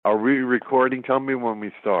we recording? Tell me when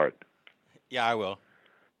we start. Yeah, I will.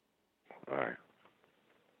 All right.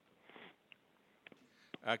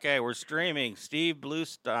 Okay, we're streaming. Steve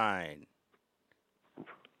Bluestein.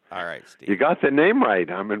 All right, Steve. You got the name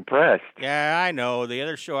right. I'm impressed. Yeah, I know. The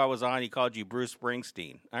other show I was on, he called you Bruce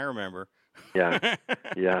Springsteen. I remember. Yeah.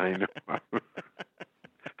 Yeah, I know.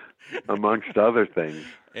 Amongst other things.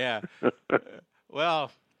 Yeah.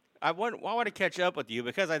 Well, I want to catch up with you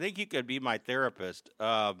because I think you could be my therapist.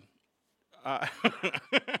 I've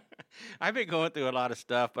been going through a lot of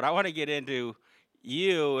stuff, but I want to get into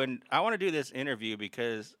you, and I want to do this interview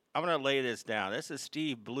because I'm going to lay this down. This is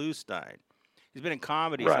Steve Bluestein. He's been in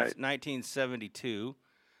comedy since 1972.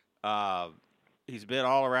 He's been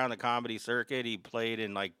all around the comedy circuit. He played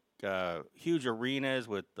in like huge arenas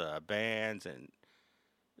with bands, and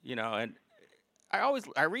and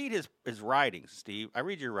I read his writings, Steve. I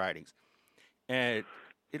read your writings, and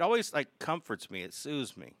it always like comforts me. It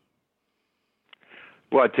soothes me.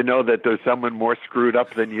 What, to know that there's someone more screwed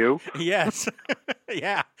up than you? Yes.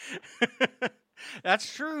 Yeah.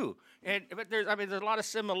 That's true. But there's a lot of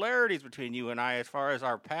similarities between you and I as far as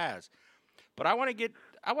our paths. But I want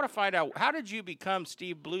to find out, how did you become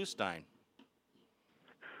Steve Bluestein?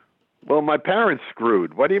 Well, my parents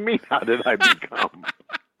screwed. What do you mean, how did I become?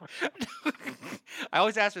 I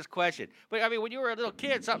always ask this question. But when you were a little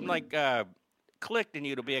kid, something like clicked in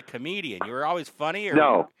you to be a comedian. You were always funny?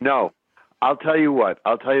 Or... No. I'll tell you what.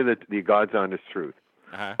 I'll tell you the God's honest truth.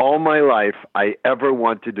 Uh-huh. All my life, I ever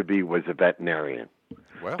wanted to be was a veterinarian.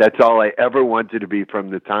 Well. That's all I ever wanted to be from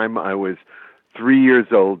the time I was 3 years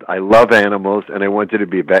old. I love animals, and I wanted to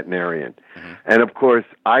be a veterinarian. Mm-hmm. And, of course,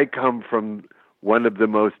 I come from one of the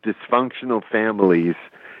most dysfunctional families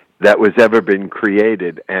that was ever been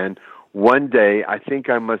created. And one day, I think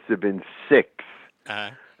I must have been 6,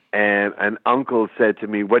 and an uncle said to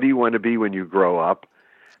me, "What do you want to be when you grow up?"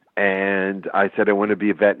 And I said, "I want to be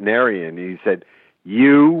a veterinarian." And he said,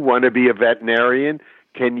 "You want to be a veterinarian?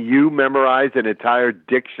 Can you memorize an entire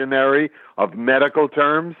dictionary of medical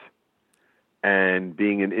terms?" And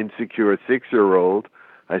being an insecure 6-year-old,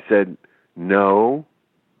 I said, "No,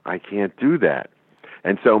 I can't do that."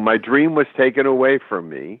 And so my dream was taken away from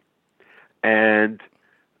me, and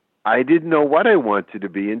I didn't know what I wanted to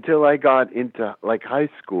be until I got into like high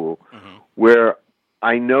school, where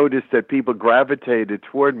I noticed that people gravitated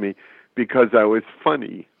toward me because I was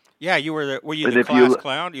funny. Yeah, were you the class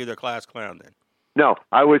clown? You were the class clown then? No,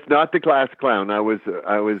 I was not the class clown. I was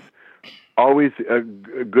always a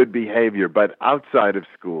good behavior, but outside of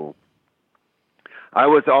school, I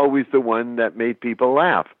was always the one that made people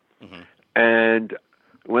laugh. Mm-hmm. And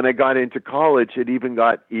when I got into college, it even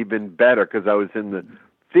got even better because I was in the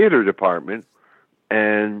theater department,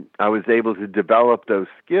 and I was able to develop those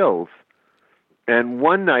skills. And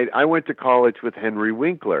one night, I went to college with Henry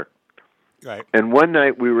Winkler. Right. And one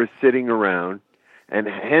night, we were sitting around, and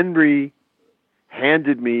Henry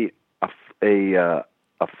handed me a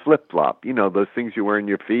flip-flop, those things you wear in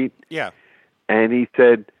your feet? Yeah. And he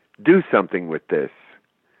said, "Do something with this."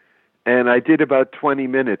 And I did about 20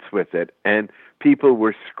 minutes with it, and people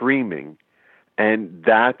were screaming. And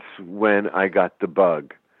that's when I got the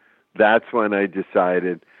bug. That's when I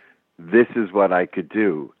decided this is what I could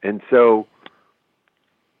do. And so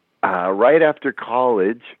right after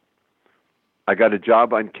college, I got a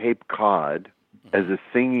job on Cape Cod as a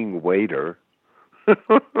singing waiter.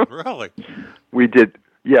 Really? We did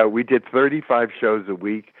 35 shows a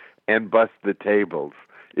week and bust the tables.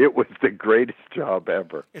 It was the greatest job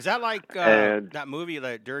ever. Is that like that movie,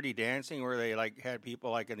 like Dirty Dancing, where they like had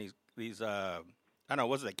people like in these I don't know,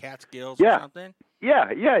 was it the Catskills or something? Yeah,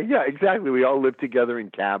 exactly. We all lived together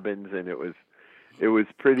in cabins, and it was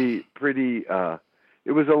pretty.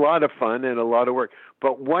 It was a lot of fun and a lot of work.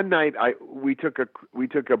 But one night we took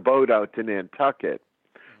a boat out to Nantucket,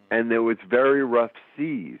 and there was very rough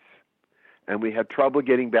seas, and we had trouble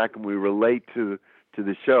getting back, and we were late to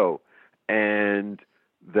the show. And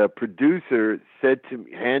the producer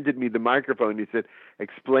handed me the microphone. He said,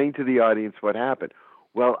 "Explain to the audience what happened."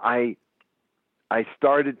 Well, I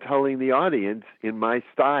started telling the audience in my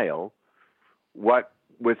style what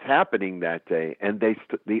was happening that day, and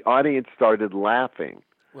the audience started laughing.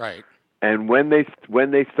 Right. And when they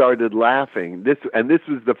started laughing, this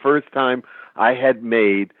was the first time I had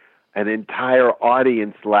made an entire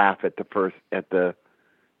audience laugh at the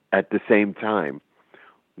same time.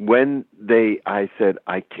 I said,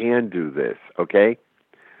 "I can do this," okay?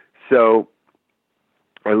 So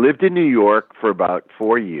I lived in New York for about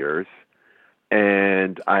 4 years,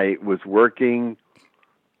 and I was working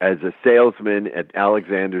as a salesman at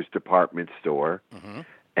Alexander's department store,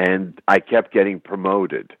 and I kept getting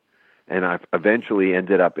promoted. and I eventually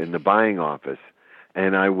ended up in the buying office,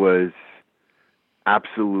 and I was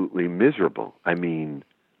absolutely miserable. I mean,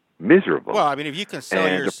 miserable. Well, I mean, if you can sell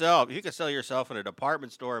yourself in a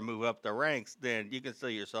department store and move up the ranks, then you can sell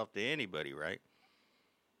yourself to anybody, right?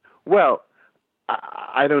 Well,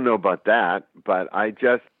 I don't know about that, but I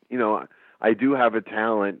just, I do have a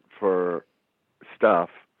talent for stuff,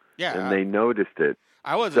 and they noticed it.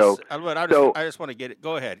 I just want to get it.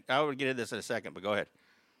 Go ahead. I will get into this in a second, but go ahead.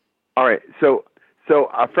 All right. So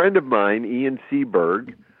a friend of mine, Ian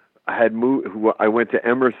Seberg, had moved, who I went to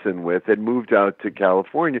Emerson with, had moved out to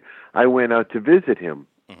California. I went out to visit him,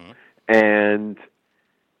 and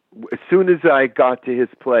as soon as I got to his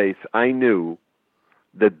place, I knew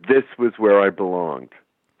that this was where I belonged.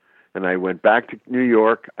 And I went back to New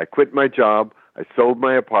York. I quit my job. I sold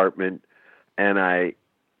my apartment, and I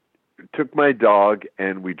took my dog,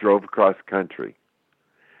 and we drove across country.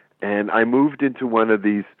 And I moved into one of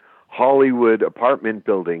these Hollywood apartment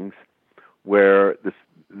buildings where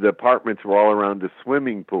the apartments were all around the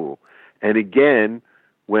swimming pool. And again,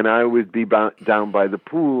 when I would be down by the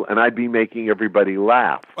pool, and I'd be making everybody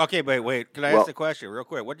laugh. Okay, but wait. Can I ask the question real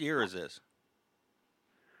quick? What year is this?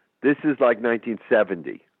 This is like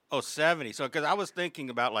 1970. Oh, 70. So, because I was thinking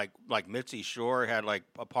about like Mitzi Shore had like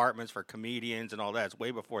apartments for comedians and all that. It's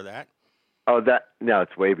way before that. Oh, no,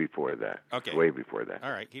 it's way before that. Okay. It's way before that.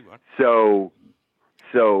 All right, keep on. So,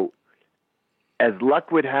 as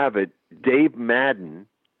luck would have it, Dave Madden,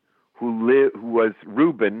 who was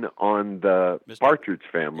Reuben on the Partridge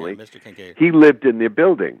Family, Mr. Kincaid. He lived in the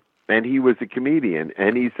building, and he was a comedian.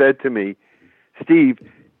 And he said to me, "Steve,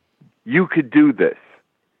 you could do this.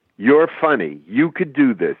 You're funny. You could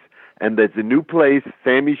do this." And there's a new place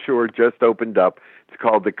Sammy Shore just opened up. It's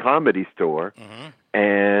called the Comedy Store,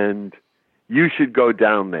 and you should go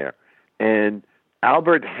down there. And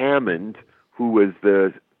Albert Hammond, who was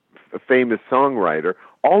the famous songwriter,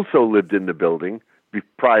 also lived in the building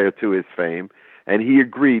prior to his fame, and he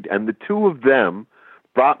agreed. And the two of them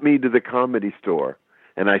brought me to the Comedy Store.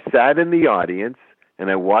 And I sat in the audience, and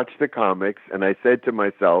I watched the comics, and I said to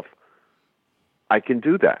myself, I can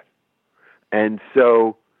do that. And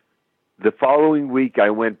so the following week, I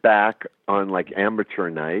went back on like amateur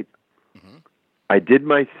night. I did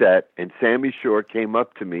my set, and Sammy Shore came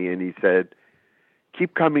up to me, and he said,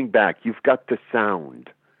 "Keep coming back. You've got the sound.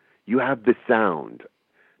 You have the sound."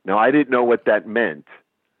 Now, I didn't know what that meant,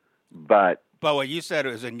 but what you said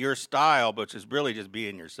was in your style, which is really just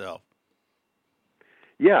being yourself.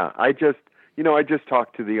 Yeah, I just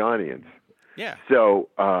talked to the audience. Yeah. So,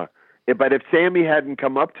 but if Sammy hadn't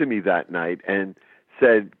come up to me that night and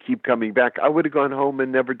said, "Keep coming back," I would have gone home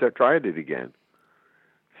and never tried it again.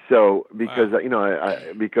 So, because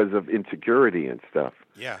because of insecurity and stuff.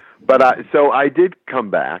 Yeah. But I did come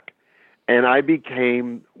back, and I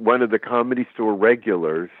became one of the Comedy Store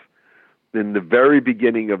regulars in the very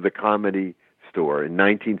beginning of the Comedy Store in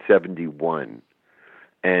 1971,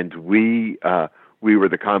 and we were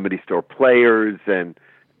the Comedy Store players, and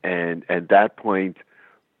at that point,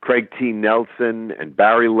 Craig T. Nelson and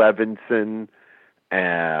Barry Levinson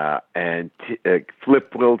and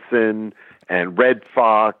Flip Wilson and Red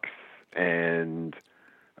Fox and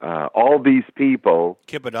all these people.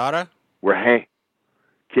 Kippadata? Were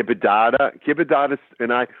Kippadata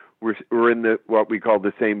and I were in what we call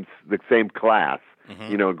the same class,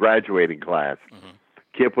 graduating class.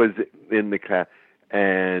 Kip was in the class,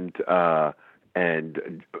 and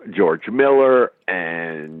George Miller,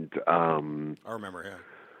 and I remember him.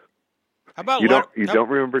 How about you don't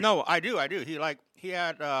remember? No, I do. He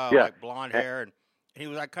had like blonde hair, and he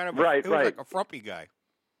was like kind of right. like a frumpy guy.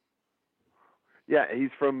 Yeah, he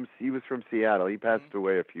was from Seattle. He passed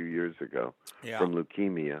away a few years ago from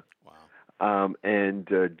leukemia. Wow. And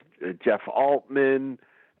Jeff Altman,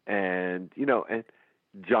 and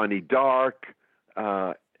Johnny Dark.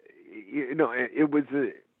 It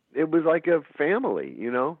was like a family,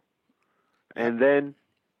 And then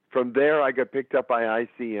from there, I got picked up by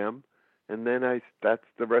ICM, and then that's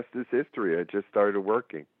the rest is history. I just started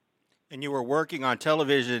working. And you were working on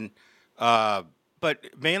television, but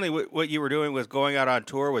mainly what you were doing was going out on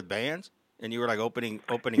tour with bands, and you were like opening.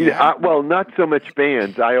 Yeah, well, not so much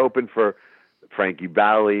bands. I opened for Frankie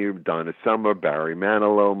Valli, Donna Summer, Barry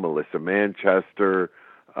Manilow, Melissa Manchester,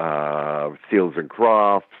 Seals and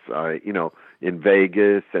Crofts, in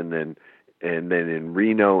Vegas, and then in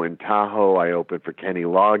Reno and Tahoe, I opened for Kenny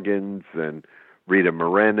Loggins and Rita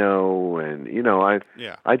Moreno, and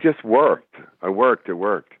I just worked. I worked.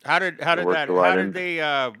 How did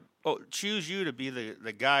they choose you to be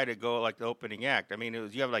the guy to go like the opening act? I mean,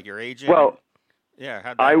 you have like your agent. Well, Yeah,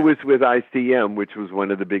 how'd that I was happen? with ICM, which was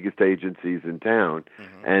one of the biggest agencies in town,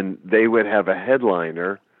 Mm-hmm. and they would have a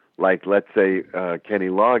headliner, like let's say Kenny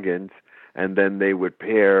Loggins, and then they would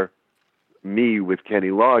pair me with Kenny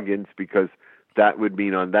Loggins because that would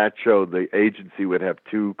mean on that show the agency would have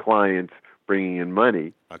two clients bringing in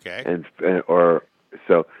money, Okay. and or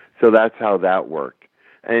so that's how that worked.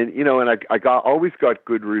 And and I always got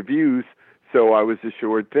good reviews, so I was a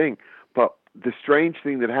sure thing. But the strange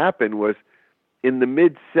thing that happened was in the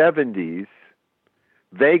mid '70s,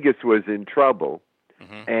 Vegas was in trouble,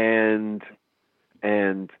 Mm-hmm.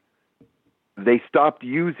 and they stopped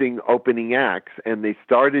using opening acts and they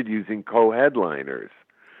started using co-headliners.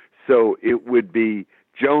 So it would be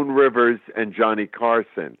Joan Rivers and Johnny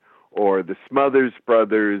Carson, or the Smothers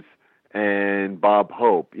Brothers and Bob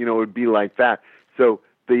Hope. It would be like that. So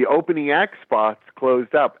the opening act spots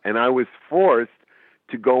closed up, and I was forced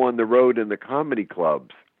to go on the road in the comedy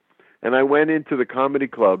clubs. And I went into the comedy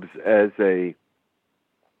clubs as a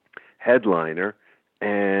headliner,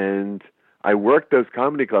 and I worked those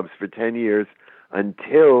comedy clubs for 10 years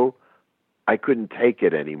until I couldn't take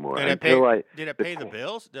it anymore. Did it Until pay? Did it pay the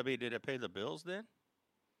bills? Did it pay the bills then?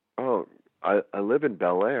 Oh, I live in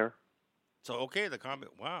Bel Air. So okay, the comedy.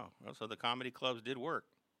 Wow. So the comedy clubs did work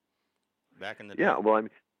back in the day. Yeah,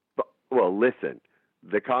 well, listen,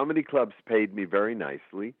 the comedy clubs paid me very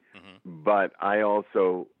nicely, Mm-hmm. but I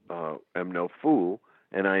also am no fool,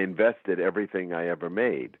 and I invested everything I ever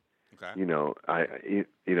made. Okay.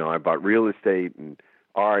 I bought real estate and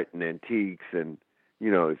art and antiques, and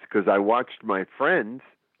it's because I watched my friends,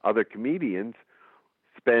 other comedians,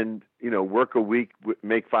 spend work a week,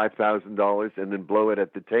 make $5,000, and then blow it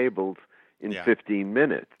at the tables in 15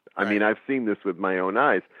 minutes. I mean, I've seen this with my own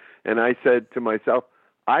eyes, and I said to myself,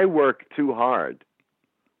 I work too hard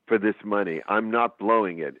for this money. I'm not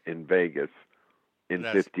blowing it in Vegas in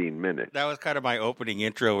 15 minutes. That was kind of my opening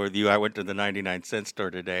intro with you. I went to the 99-cent store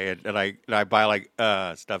today, and I buy like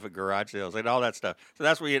stuff at garage sales and all that stuff. So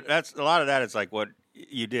that's that's a lot of that is like what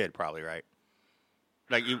you did, probably, right?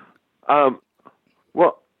 Like you.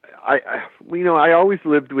 Well, I always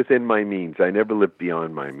lived within my means. I never lived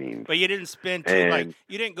beyond my means. But you didn't spend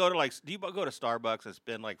you didn't go to do you go to Starbucks and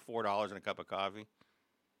spend like $4 on a cup of coffee?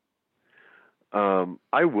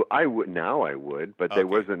 I would now, but there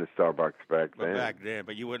wasn't a Starbucks back then. Back then,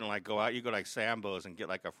 but you wouldn't like go out. You go like Sambo's and get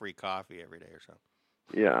like a free coffee every day or something.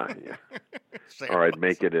 Yeah. Or I'd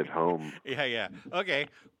make it at home. Yeah. Okay.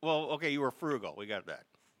 Well, okay, you were frugal. We got that.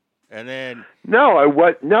 And then No, I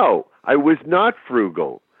was not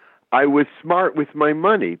frugal. I was smart with my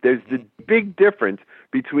money. There's the big difference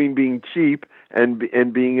between being cheap and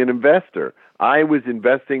being an investor. I was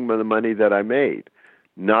investing the money that I made.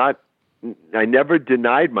 I never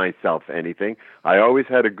denied myself anything. I always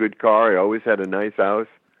had a good car. I always had a nice house.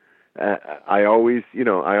 I always,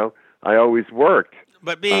 I always worked.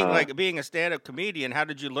 But being a stand-up comedian, how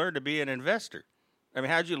did you learn to be an investor? I mean,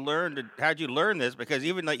 how'd you learn this? Because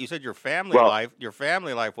even like you said, your family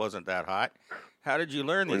life wasn't that hot. How did you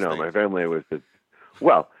learn these things? My family was.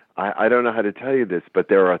 I don't know how to tell you this, but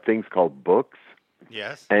there are things called books.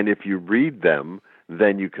 Yes. And if you read them,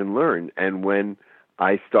 then you can learn. And when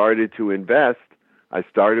I started to invest, I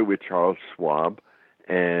started with Charles Schwab,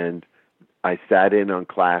 and I sat in on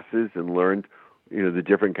classes and learned, the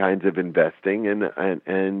different kinds of investing,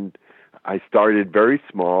 and I started very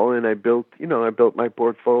small, and I built my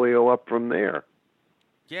portfolio up from there.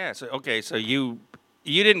 Yeah. So you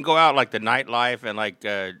didn't go out like the nightlife and like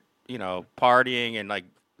partying and like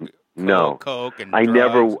coke and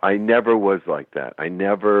drugs. I never was like that.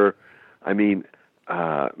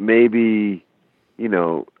 Maybe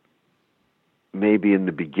maybe in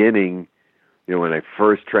the beginning, when I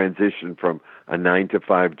first transitioned from a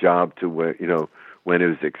 9-to-5 job to where, when it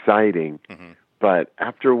was exciting. Mm-hmm. But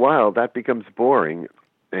after a while, that becomes boring,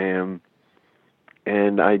 and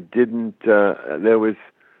I didn't. There was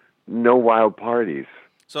no wild parties.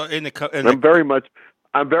 So I'm very much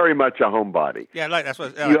a homebody. Yeah, like that's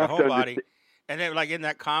what a homebody. And then, like in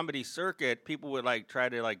that comedy circuit, people would like try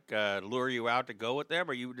to like lure you out to go with them,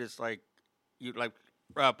 or you would just like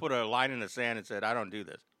put a line in the sand and said, "I don't do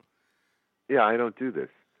this." Yeah, I don't do this.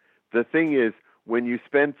 The thing is, when you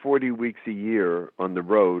spend 40 weeks a year on the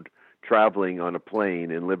road, traveling on a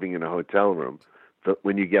plane and living in a hotel room,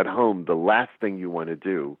 when you get home, the last thing you want to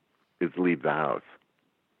do is leave the house.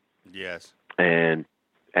 Yes. And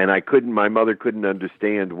my mother couldn't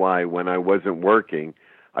understand why, when I wasn't working,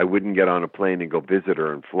 I wouldn't get on a plane and go visit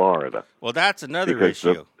her in Florida. Well, that's another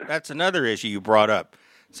issue. That's another issue you brought up.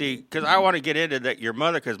 See, because I want to get into that. Your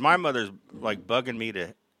mother, because my mother's like bugging me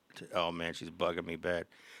to. Oh man, she's bugging me bad.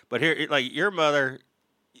 But here, like your mother,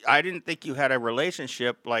 I didn't think you had a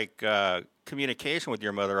relationship like communication with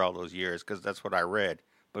your mother all those years, because that's what I read.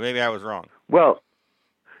 But maybe I was wrong. Well,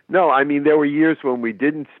 no, I mean, there were years when we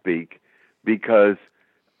didn't speak because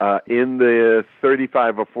in the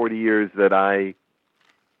 35 or 40 years that I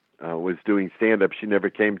was doing stand-up, she never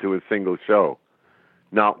came to a single show,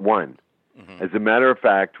 not one. Mm-hmm. As a matter of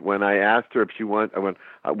fact, when I asked her if she we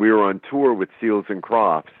were on tour with Seals and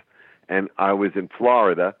Crofts, and I was in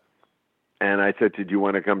Florida, and I said, "Do you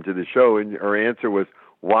want to come to the show?" And her answer was,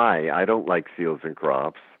 "Why? I don't like Seals and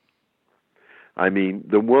Crofts." I mean,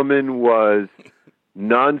 the woman was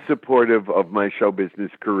non-supportive of my show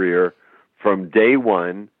business career from day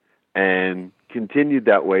one, and continued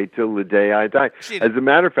that way till the day I died. As a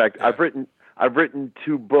matter of fact, yeah. I've written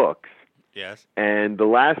 2 books. Yes. And the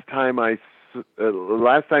last time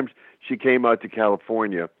she came out to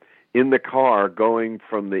California, in the car going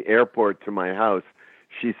from the airport to my house,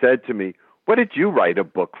 she said to me, "What did you write a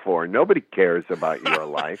book for? Nobody cares about your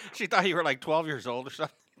life." She thought you were like 12 years old or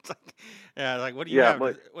something. It's like, what do you have?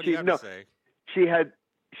 What do you have to say?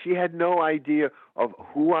 She had no idea of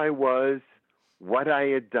who I was, what I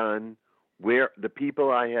had done, where the people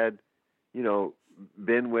I had,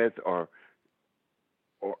 been with, or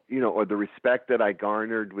the respect that I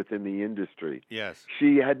garnered within the industry. Yes.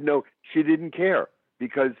 She didn't care,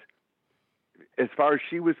 because as far as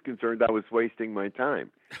she was concerned, I was wasting my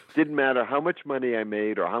time. Didn't matter how much money I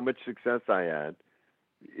made or how much success I had.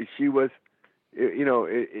 She was,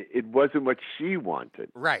 it wasn't what she wanted.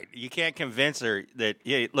 Right. You can't convince her that,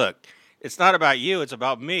 hey, look, it's not about you, it's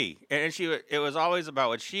about me. And it was always about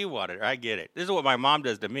what she wanted. I get it. This is what my mom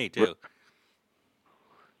does to me, too.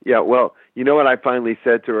 Yeah, well, you know what I finally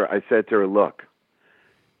said to her? I said to her, "Look,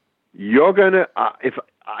 you're going to,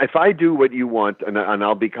 if I do what you want, and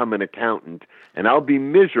I'll become an accountant, and I'll be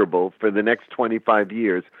miserable for the next 25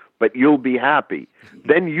 years, but you'll be happy.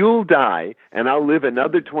 Then you'll die, and I'll live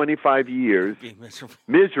another 25 years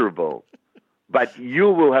miserable, but you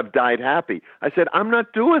will have died happy." I said, "I'm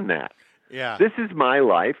not doing that. Yeah. This is my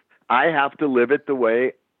life. I have to live it the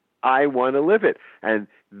way I want to live it. And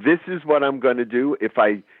this is what I'm going to do. If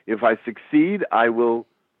I succeed, I will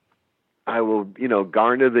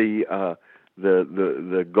garner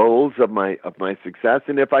the goals of my success.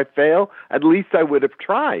 And if I fail, at least I would have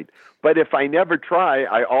tried. But if I never try,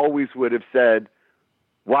 I always would have said,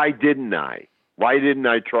 why didn't I? Why didn't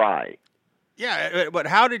I try?" Yeah, but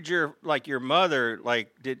how did your mother,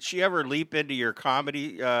 did she ever leap into your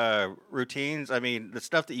comedy routines? I mean, the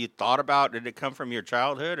stuff that you thought about, did it come from your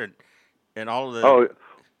childhood and all of the... Oh,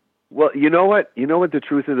 well, you know what? You know what the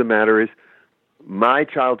truth of the matter is? My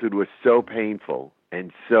childhood was so painful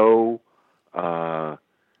and so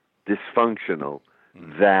dysfunctional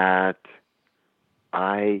that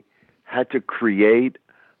I had to create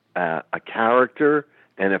a character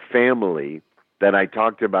and a family that I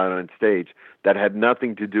talked about on stage that had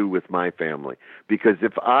nothing to do with my family. Because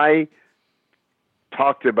if I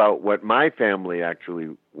talked about what my family actually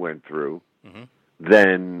went through,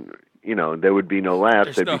 then, there would be no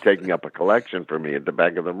laughs. They'd be taking up a collection for me at the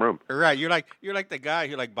back of the room. Right. You're like the guy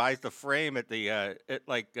who buys the frame at the at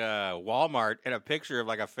Walmart and a picture of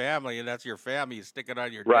a family, and that's your family. You stick it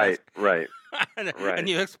on your desk. Right. And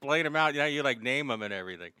you explain them out. You name them and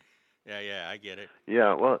everything. Yeah, I get it.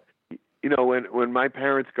 Yeah, well, when my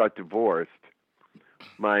parents got divorced,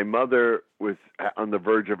 my mother was on the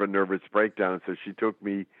verge of a nervous breakdown, so she took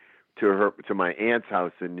me to my aunt's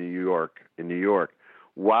house in New York.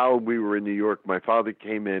 While we were in New York, my father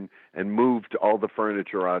came in and moved all the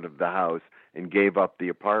furniture out of the house and gave up the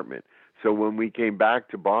apartment. So when we came back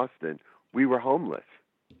to Boston, we were homeless.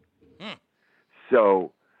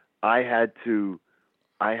 So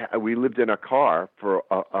we lived in a car for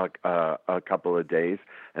a couple of days,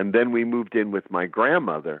 and then we moved in with my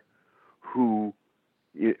grandmother, who,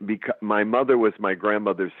 my mother was my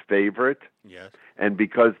grandmother's favorite. Yes. And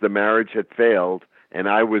because the marriage had failed, and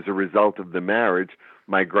I was a result of the marriage,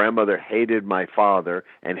 my grandmother hated my father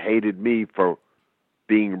and hated me for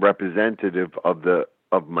being representative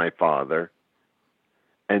of my father.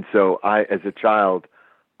 And so as a child,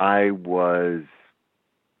 I was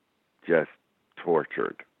just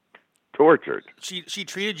tortured. She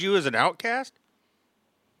treated you as an outcast?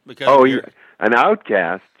 An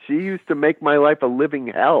outcast. She used to make my life a living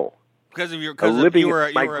hell. Because of your,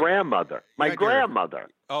 my grandmother. My grandmother.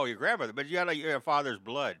 Your grandmother, but you had your father's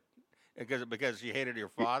blood, because she hated your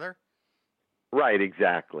father. Right.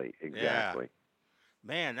 Exactly. Yeah.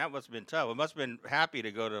 Man, that must have been tough. It must have been happy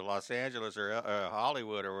to go to Los Angeles or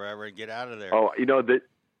Hollywood or wherever and get out of there. Oh, the,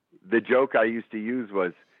 the joke I used to use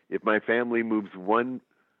was, if my family moves one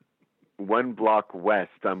one block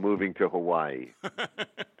west, I'm moving to Hawaii.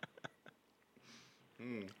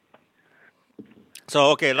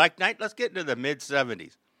 So, okay, let's get into the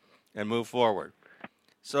mid-'70s and move forward.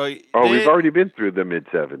 So, we've already been through the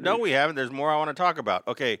mid-'70s. No, we haven't. There's more I want to talk about.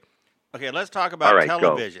 Okay, let's talk about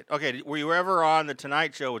television. Go. Okay, were you ever on The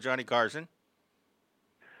Tonight Show with Johnny Carson?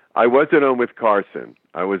 I wasn't on with Carson.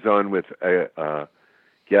 I was on with a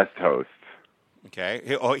guest host.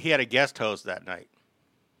 Okay. He had a guest host that night.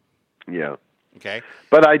 Yeah. Okay.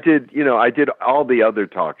 But I did all the other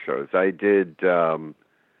talk shows. I did Merv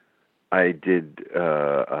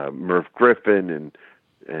Griffin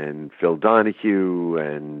and Phil Donahue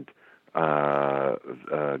and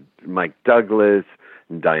Mike Douglas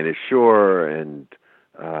and Dinah Shore and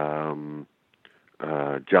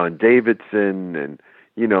John Davidson and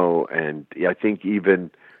I think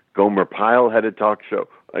even Gomer Pyle had a talk show.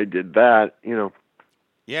 I did that,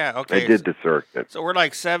 Yeah, okay. I did the circuit. So we're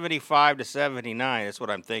like 75 to 79. That's what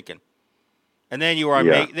I'm thinking. And then you were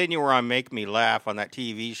on Make Me Laugh on that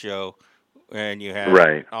TV show, and you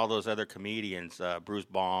had all those other comedians, Bruce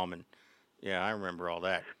Baum, and I remember all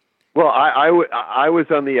that. Well, I was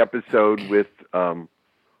on the episode with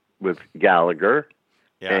Gallagher,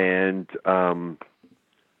 and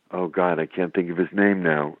oh God, I can't think of his name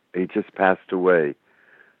now. He just passed away.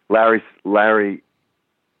 Larry. Larry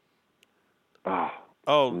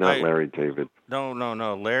David.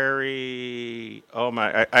 No. Larry. Oh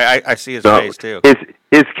my! I see his face too.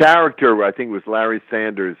 His character, I think, was Larry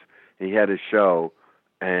Sanders. He had a show,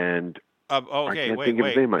 and okay, wait.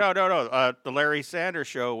 No. The Larry Sanders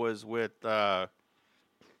show was with. Oh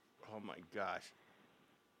my gosh.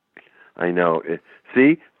 I know.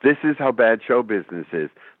 See, this is how bad show business is.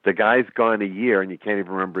 The guy's gone a year, and you can't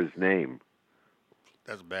even remember his name.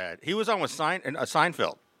 That's bad. He was on with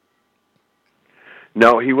Seinfeld.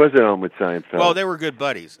 No, he wasn't on with Seinfeld. Well, they were good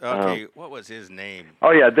buddies. Okay, what was his name? Oh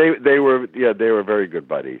yeah, they were very good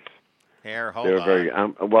buddies. Hold on. They were very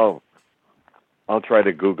well. I'll try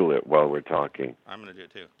to Google it while we're talking. I'm going to do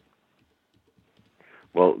it too.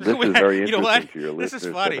 Well, this is very interesting to your listeners. This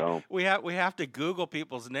is funny. At home. We have to Google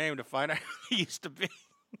people's name to find out who they used to be.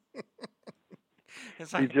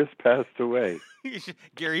 He just passed away.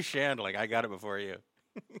 Gary Shandling. I got it before you.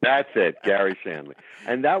 That's it, Gary Shandling.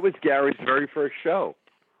 And that was Gary's very first show.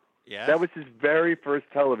 Yeah. That was his very first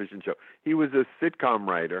television show. He was a sitcom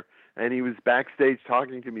writer, and he was backstage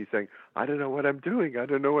talking to me saying, I don't know what I'm doing. I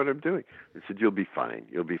said, you'll be fine.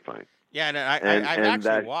 You'll be fine. Yeah, and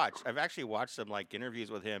I've actually watched some like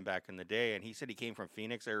interviews with him back in the day, and he said he came from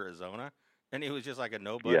Phoenix, Arizona, and he was just like a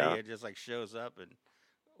nobody. Yeah. It just like shows up, and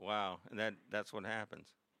wow, and that's what happens.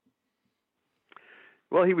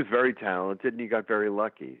 Well, he was very talented, and he got very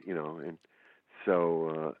lucky, and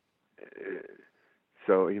so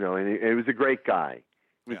and he was a great guy.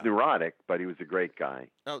 He was neurotic, but he was a great guy.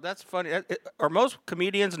 Oh, that's funny. Are most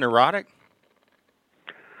comedians neurotic?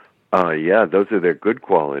 Yeah, those are their good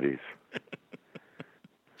qualities.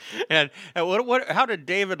 And how did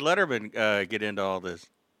David Letterman get into all this?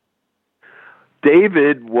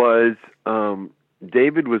 David was a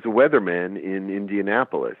weatherman in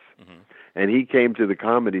Indianapolis. Mm-hmm. And he came to the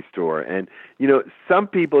Comedy Store. And, some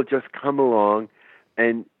people just come along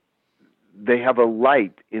and they have a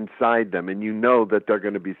light inside them, and that they're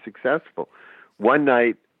going to be successful. One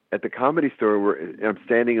night at the Comedy Store, I'm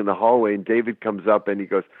standing in the hallway, and David comes up and he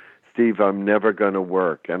goes, Steve, I'm never going to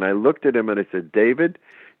work. And I looked at him and I said, David,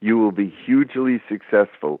 you will be hugely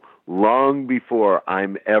successful long before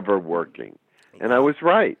I'm ever working. And I was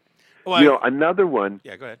right. Well, another one.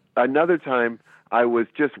 Yeah, go ahead. Another time, I was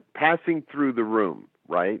just passing through the room,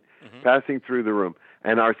 right? Mm-hmm. Passing through the room.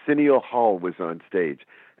 And Arsenio Hall was on stage.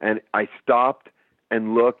 And I stopped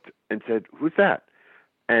and looked and said, who's that?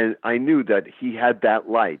 And I knew that he had that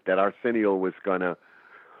light, that Arsenio was going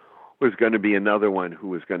to be another one who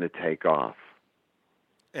was going to take off.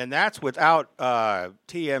 And that's without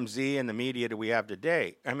TMZ and the media that we have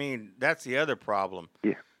today. I mean, that's the other problem.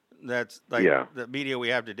 Yeah. That's like the media we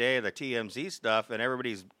have today, the TMZ stuff, and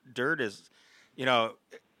everybody's dirt is...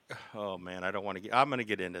 oh man, I'm going to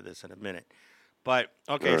get into this in a minute. But,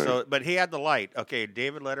 okay, right. But he had the light. Okay,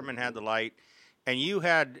 David Letterman had the light. And you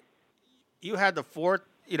had the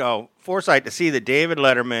foresight to see that David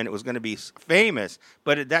Letterman was going to be famous.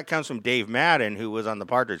 But that comes from Dave Madden, who was on the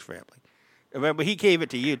Partridge Family. But he gave it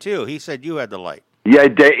to you, too. He said you had the light. Yeah,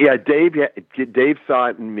 Dave saw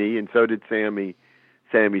it in me, and so did Sammy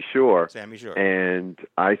Shore. And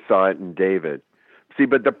I saw it in David. See,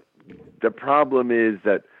 but the problem is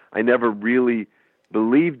that I never really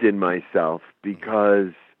believed in myself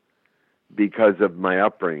because of my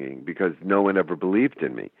upbringing, because no one ever believed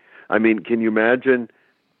in me. I mean, can you imagine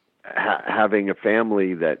having a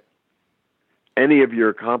family that any of your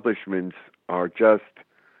accomplishments are just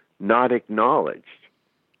not acknowledged.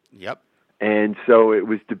 Yep. And so it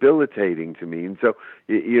was debilitating to me. And so,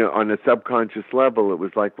 on a subconscious level, it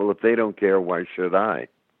was like, well, if they don't care, why should I?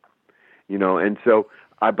 And so,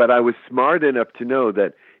 but I was smart enough to know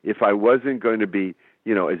that if I wasn't going to be,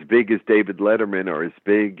 as big as David Letterman or as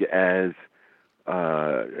big as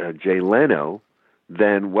Jay Leno,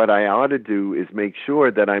 then what I ought to do is make sure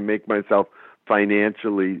that I make myself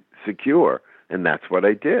financially secure. And that's what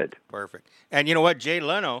I did. Perfect. And you know what? Jay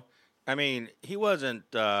Leno, I mean, he wasn't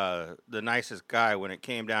the nicest guy when it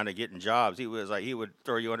came down to getting jobs. He was like, he would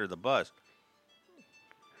throw you under the bus.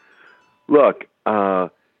 Look, I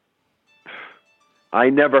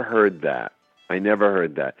never heard that.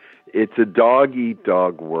 It's a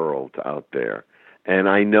dog-eat-dog world out there. And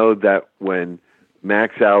I know that when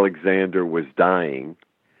Max Alexander was dying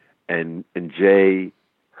and Jay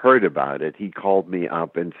heard about it, he called me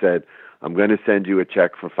up and said, I'm going to send you a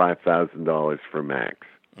check for $5,000 for Max.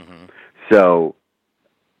 Mm-hmm. So,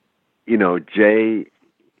 Jay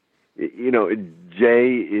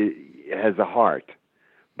has a heart.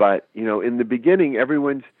 But, in the beginning,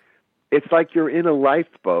 it's like you're in a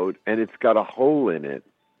lifeboat and it's got a hole in it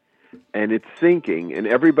and it's sinking and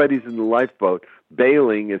everybody's in the lifeboat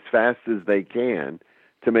bailing as fast as they can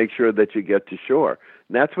to make sure that you get to shore.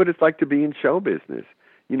 And that's what it's like to be in show business.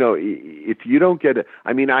 If you don't get it,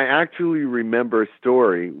 I actually remember a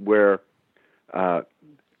story where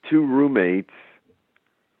two roommates,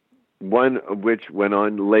 one of which went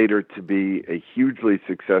on later to be a hugely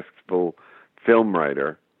successful film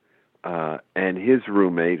writer, and his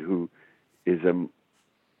roommate, who is a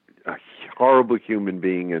horrible human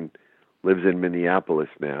being and lives in Minneapolis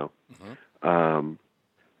now. Mm-hmm.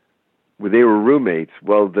 They were roommates.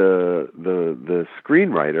 Well, the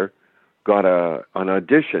screenwriter got an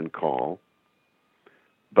audition call,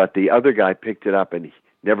 but the other guy picked it up and he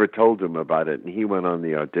never told him about it, and he went on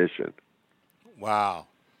the audition. Wow.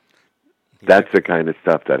 That's the kind of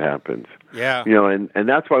stuff that happens. Yeah. And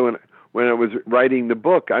that's why when I was writing the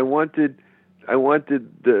book, I wanted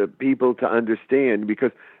the people to understand,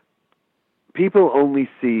 because people only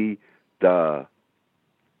see the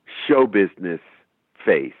show business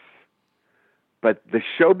face. But the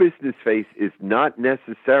show business face is not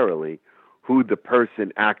necessarily who the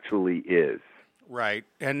person actually is. Right.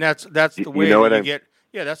 And that's the way you get.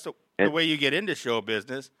 Yeah, that's the way you get into show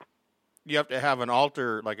business. You have to have an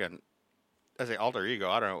alter ego. I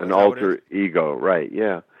don't know. An alter ego, right?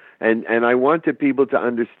 Yeah. And I wanted people to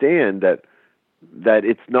understand that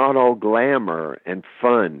it's not all glamour and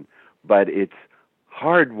fun, but it's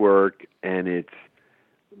hard work and it's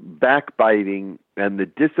backbiting, and the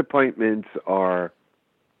disappointments are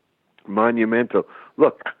monumental.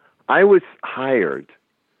 Look, I was hired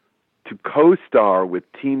to co-star with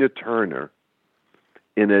Tina Turner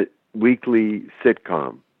in a weekly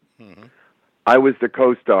sitcom. Mm-hmm. I was the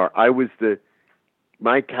co-star.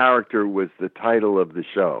 My character was the title of the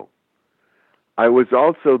show. I was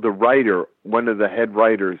also the writer, one of the head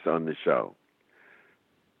writers on the show.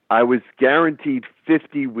 I was guaranteed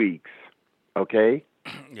 50 weeks, okay?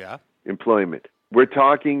 Yeah. Employment. We're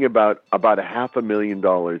talking about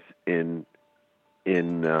 $500,000 in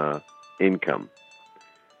income.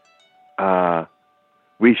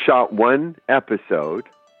 We shot one episode.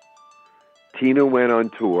 Tina went on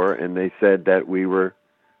tour, and they said that we were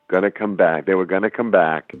going to come back. They were going to come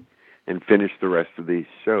back and finish the rest of these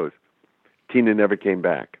shows. Tina never came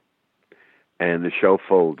back, and the show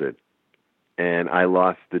folded, and I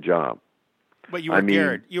lost the job. But you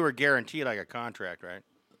were guaranteed like a contract, right?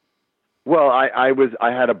 Well, I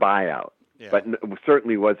had a buyout, yeah. But it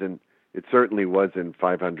certainly wasn't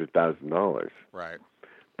 $500,000. Right.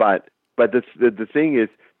 But the thing is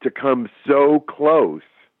to come so close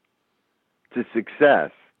to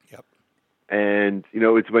success. Yep. And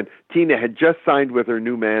it's when Tina had just signed with her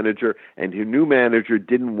new manager, and her new manager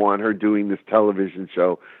didn't want her doing this television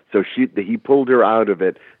show, so he pulled her out of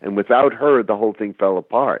it, and without her, the whole thing fell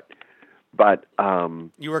apart. But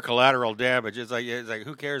you were collateral damage. It's like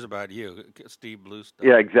who cares about you, Steve Bluestein?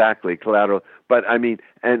 Yeah, exactly, collateral. But and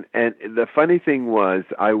the funny thing was,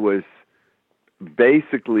 I was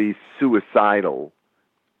basically suicidal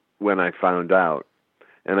when I found out,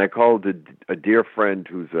 and I called a dear friend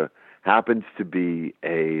who's happens to be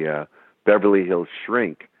a Beverly Hills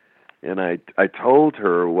shrink, and I told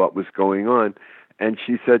her what was going on, and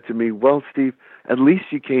she said to me, "Well, Steve, at least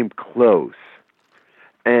you came close,"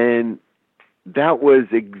 and that was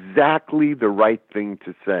exactly the right thing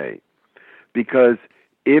to say, because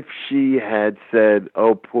if she had said,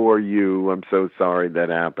 "Oh, poor you, I'm so sorry that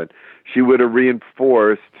happened," she would have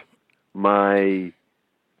reinforced my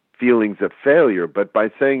feelings of failure. But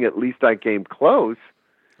by saying at least I came close,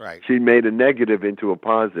 right, she made a negative into a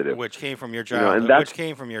positive. which came from your You know, childhood. and that's, Which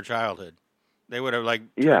came from your childhood. They would have like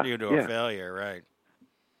yeah, turned you into a yeah, failure, right?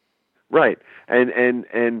 right.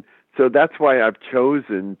 And so that's why I've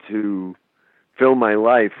chosen to fill my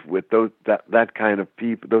life with that kind of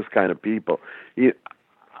people, those kind of people.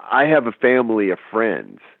 I have a family of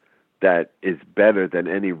friends that is better than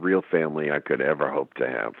any real family I could ever hope to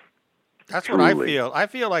have. That's what I Truly. feel. I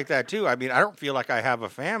feel like that too. I mean, I don't feel like I have a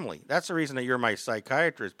family. That's the reason that you're my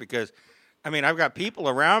psychiatrist, because, I mean, I've got people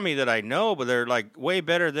around me that I know, but they're like way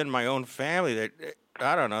better than my own family. That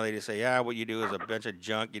I don't know. They just say, "Yeah, what you do is a bunch of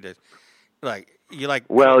junk." You just like.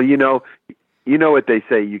 Well, you know what they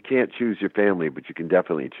say, you can't choose your family, but you can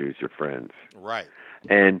definitely choose your friends. Right.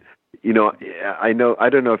 And I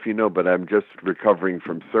don't know if you know, but I'm just recovering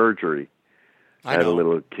from surgery. I had a know.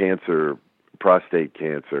 little cancer, prostate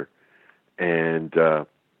cancer, and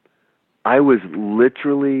I was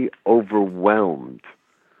literally overwhelmed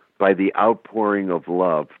by the outpouring of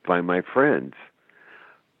love by my friends.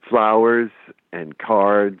 Flowers and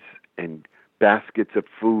cards and baskets of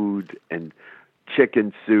food and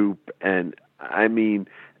chicken soup and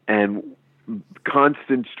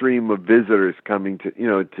constant stream of visitors coming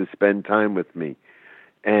to spend time with me.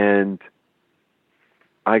 And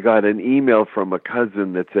I got an email from a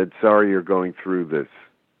cousin that said, "Sorry you're going through this."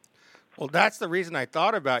 Well, that's the reason I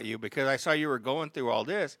thought about you, because I saw you were going through all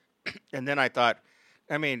this, and then I thought,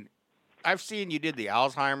 I mean, I've seen you did the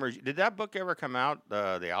Alzheimer's. Did that book ever come out?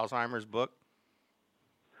 The Alzheimer's book?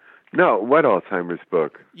 No, what Alzheimer's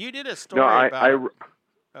book? You did a story No, about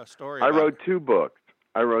a story I about. wrote 2 books.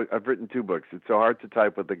 I've written 2 books. It's So Hard to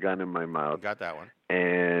Type with a Gun in My Mouth Got that one.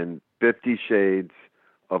 and 50 Shades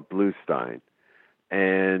of Bluestein.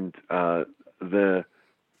 And a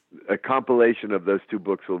compilation of those 2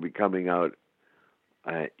 books will be coming out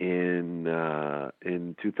in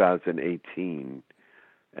 2018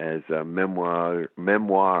 as a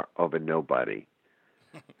memoir of a nobody.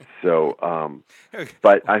 So,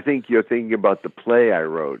 but I think you're thinking about the play I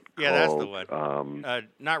wrote. Yeah, that's the one. Called,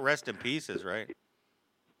 Not Rest in Pieces, right?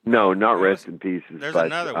 no, not Rest in Pieces. There's but,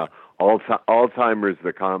 another one. Alzheimer's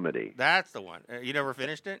the comedy. That's the one. You never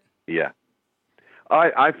finished it? Yeah,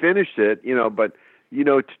 I finished it. But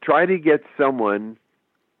to try to get someone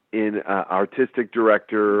in artistic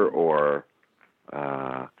director or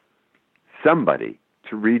somebody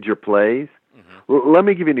to read your plays. Mm-hmm. Well, let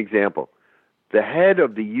me give you an example. The head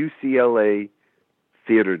of the UCLA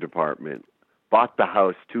theater department bought the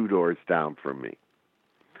house 2 doors down from me.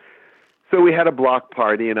 So we had a block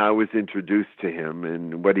party, and I was introduced to him.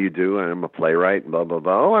 And what do you do? And I'm a playwright, and blah, blah,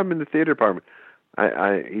 blah. Oh, I'm in the theater department.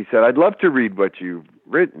 He said, "I'd love to read what you've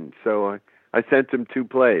written." So I sent him 2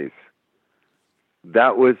 plays.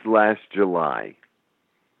 That was last July.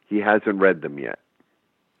 He hasn't read them yet.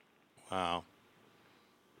 Wow.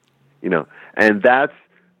 And that's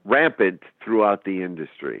rampant throughout the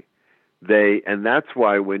industry. And that's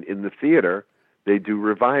why when in the theater they do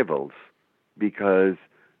revivals, because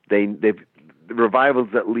the revivals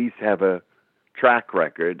at least have a track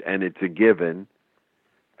record and it's a given.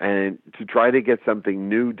 And to try to get something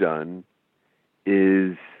new done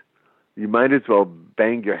is, you might as well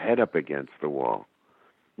bang your head up against the wall.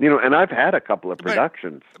 And I've had a couple of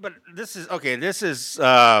productions. But this is okay. This is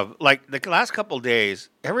like the last couple of days.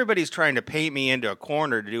 Everybody's trying to paint me into a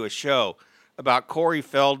corner to do a show about Corey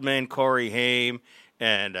Feldman, Corey Haim,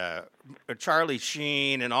 and Charlie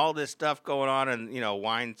Sheen, and all this stuff going on. And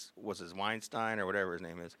Weinstein or whatever his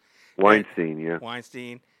name is. Weinstein, yeah.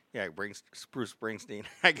 Weinstein, yeah. Bruce Springsteen.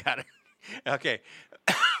 I got it. Okay,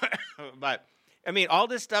 but I mean, all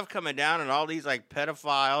this stuff coming down, and all these like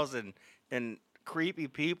pedophiles and creepy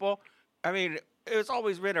people. I mean, it's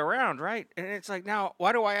always been around, right? And it's like, now,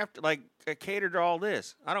 why do I have to cater to all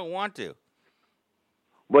this? I don't want to.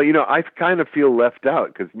 Well, I kind of feel left out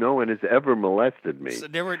because no one has ever molested me. So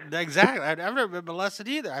exactly. I've never been molested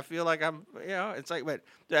either. I feel like I'm, it's like, but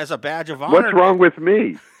as a badge of honor. What's wrong with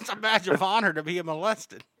me? It's a badge of honor to be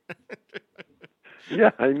molested.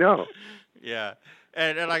 Yeah, I know. Yeah.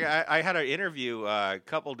 And I had an interview a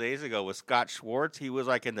couple days ago with Scott Schwartz. He was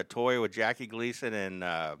like in The Toy with Jackie Gleason and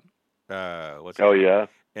what's his name? Yeah.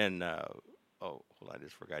 And hold on, I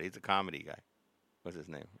just forgot. He's a comedy guy. What's his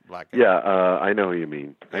name? Black guy. Yeah, I know who you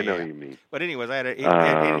mean. I know yeah. who you mean. But anyways, I had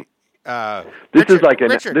this is like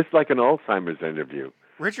an Alzheimer's interview.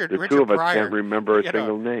 Richard 2 of us Pryor. can't remember a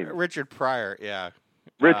single name. Richard Pryor, yeah.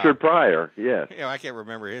 Richard Pryor, yes. I can't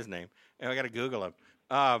remember his name. I got to Google him.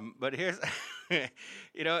 But here's,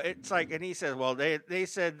 it's like, and he says, well, they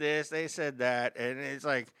said this, they said that, and it's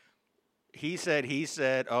like, he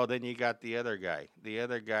said. Oh, then you got the other guy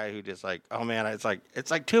who just like, oh man, it's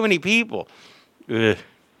like too many people. Ugh.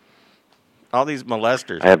 All these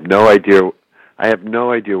molesters. I have no idea. I have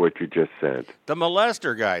no idea what you just said. The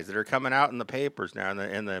molester guys that are coming out in the papers now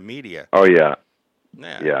in the media. Oh yeah.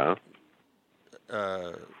 Yeah.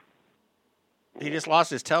 He just lost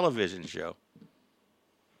his television show.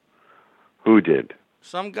 Who did?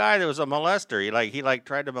 Some guy that was a molester. He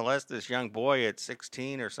tried to molest this young boy at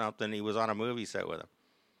 16 or something. He was on a movie set with him.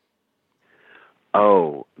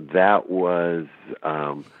 Oh, that was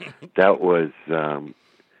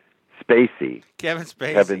Spacey. Kevin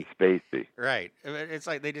Spacey. Kevin Spacey. Right. It's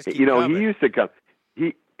like they just keep coming. He used to come.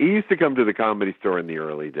 He used to come to the Comedy Store in the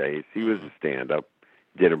early days. He was a stand-up,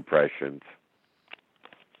 did impressions.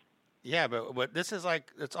 Yeah, but this is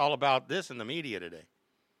like it's all about this in the media today.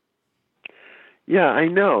 Yeah, I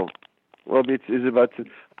know. Well, it's about.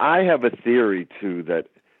 I have a theory too that,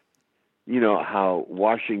 how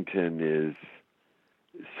Washington is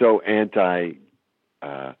so anti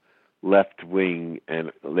left wing,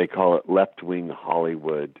 and they call it left wing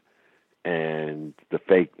Hollywood, and the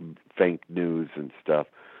fake news and stuff.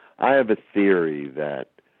 I have a theory that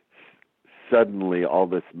suddenly all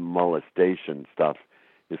this molestation stuff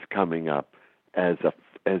is coming up as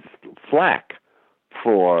flack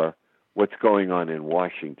for what's going on in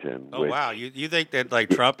Washington. Oh, wow. You think that like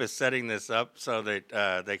Trump is setting this up so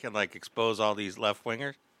that they can like expose all these left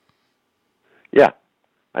wingers? Yeah,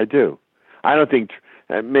 I do. I don't think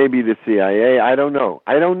maybe the CIA. I don't know.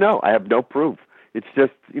 I have no proof. It's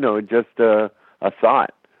just a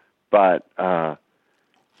thought. But I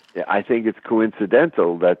think it's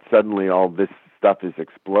coincidental that suddenly all this stuff is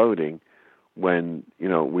exploding when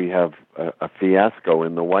we have a fiasco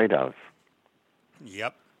in the White House.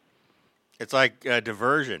 Yep. It's like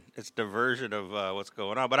diversion. It's diversion of what's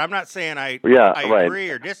going on. But I'm not saying I agree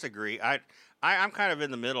or disagree. I'm kind of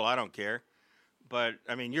in the middle. I don't care. But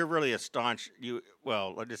I mean, you're really a staunch.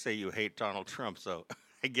 Let's just say you hate Donald Trump. So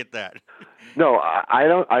I get that. No, I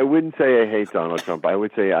don't. I wouldn't say I hate Donald Trump. I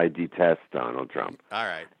would say I detest Donald Trump. All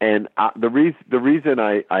right. And the reason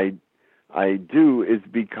I do is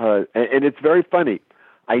because, and it's very funny.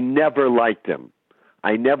 I never liked him.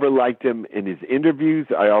 I never liked him in his interviews.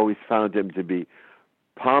 I always found him to be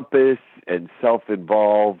pompous and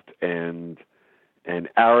self-involved and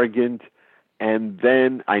arrogant. And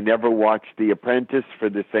then I never watched The Apprentice for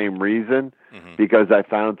the same reason, because I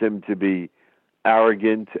found him to be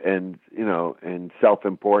arrogant and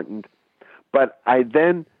self-important. But I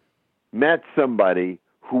then met somebody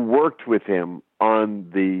who worked with him on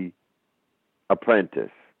The Apprentice,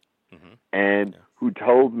 and who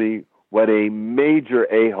told me what a major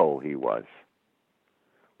a-hole he was,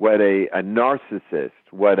 what a narcissist,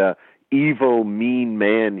 what a evil, mean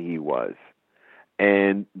man he was.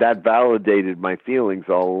 And that validated my feelings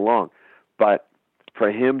all along. But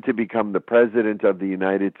for him to become the president of the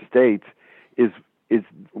United States is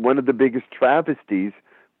one of the biggest travesties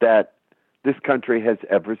that this country has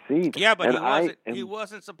ever seen. Yeah, but he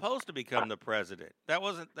wasn't supposed to become the president. That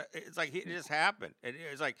wasn't. It's like it just happened.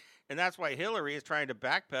 And that's why Hillary is trying to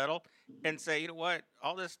backpedal and say, you know what,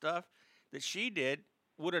 all this stuff that she did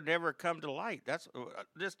would have never come to light. That's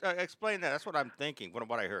just explain that. That's what I'm thinking.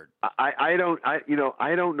 What I heard. I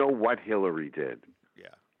don't know what Hillary did.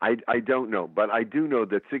 Yeah, I don't know, but I do know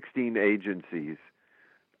that 16 agencies,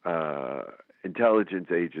 intelligence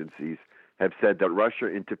agencies, have said that Russia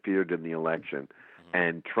interfered in the election,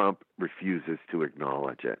 and Trump refuses to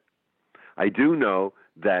acknowledge it. I do know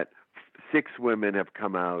that 6 women have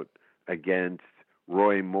come out against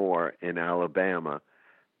Roy Moore in Alabama,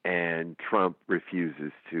 and Trump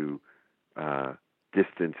refuses to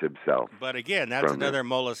distance himself. But again, that's another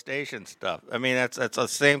molestation stuff. I mean, that's the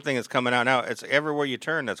same thing that's coming out now. It's everywhere you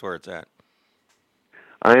turn. That's where it's at.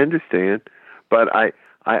 I understand, but a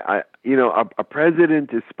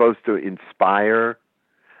president is supposed to inspire,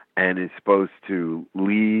 and is supposed to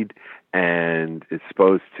lead, and is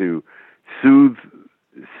supposed to soothe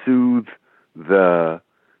the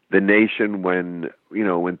nation when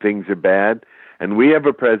things are bad. And we have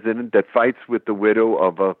a president that fights with the widow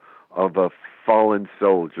of a fallen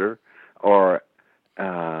soldier, or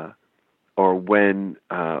when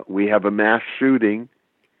we have a mass shooting,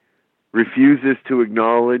 refuses to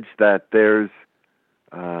acknowledge that there's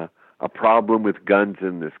a problem with guns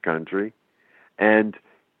in this country. And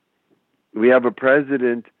we have a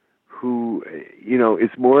president who is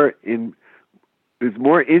more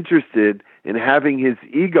interested in having his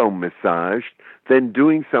ego massaged than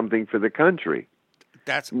doing something for the country.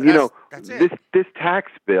 That's it. This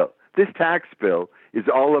tax bill is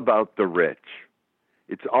all about the rich.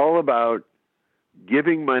 It's all about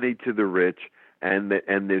giving money to the rich, and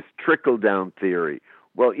this trickle-down theory.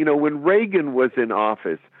 Well, when Reagan was in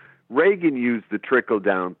office, Reagan used the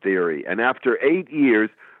trickle-down theory, and after 8 years,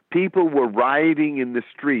 people were rioting in the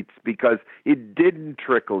streets because it didn't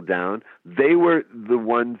trickle down. They were the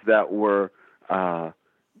ones that were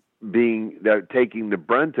taking the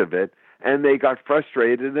brunt of it, and they got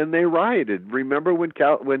frustrated and they rioted. Remember when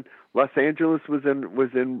Los Angeles was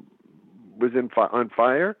on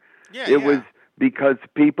fire? Yeah, it was because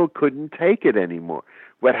people couldn't take it anymore.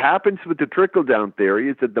 What happens with the trickle-down theory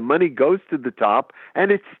is that the money goes to the top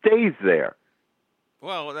and it stays there.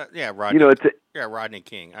 Well, Rodney. Rodney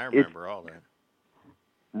King. I remember all that.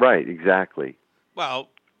 Right, exactly. Well,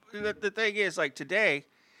 the thing is, like today,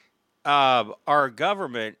 our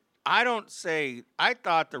government. I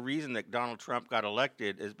thought the reason that Donald Trump got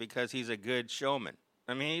elected is because he's a good showman.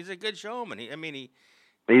 I mean, he's a good showman. He's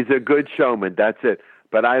a good showman. That's it.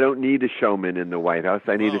 But I don't need a showman in the White House.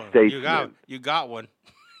 I need a statesman. You got one.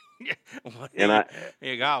 And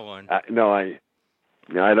you got one. No, I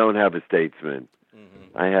don't have a statesman.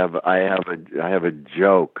 Mm-hmm. I have a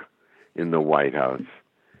joke in the White House.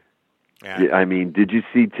 Yeah. I mean, did you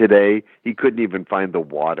see today? He couldn't even find the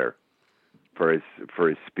water for his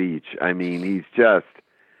speech. I mean, he's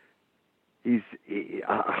 70-something.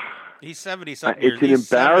 It's an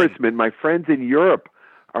embarrassment. My friends in Europe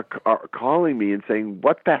are calling me and saying,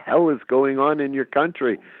 "What the hell is going on in your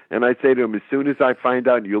country?" And I say to him, "As soon as I find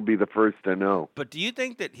out, you'll be the first to know." But do you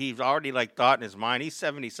think that he's already thought in his mind? He's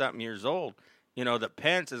 70-something years old. That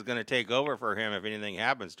Pence is going to take over for him if anything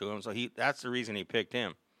happens to him. So that's the reason he picked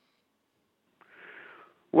him.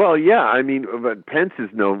 Well, yeah. I mean, but Pence is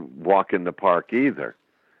no walk in the park either.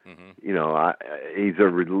 Mm-hmm. He's a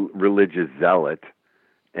religious zealot,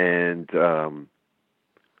 and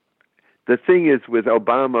the thing is, with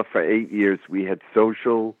Obama for 8 years, we had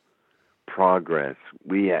social progress.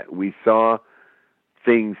 We saw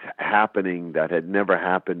things happening that had never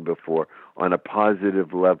happened before on a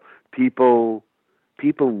positive level. People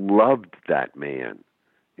loved that man,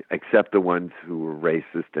 except the ones who were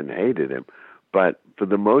racist and hated him. But for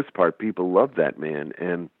the most part, people loved that man,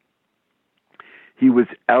 and he was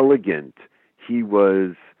elegant. He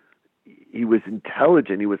was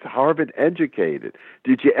intelligent. He was Harvard educated.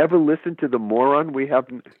 Did you ever listen to the moron we have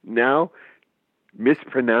now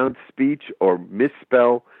mispronounce speech or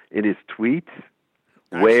misspell in his tweets?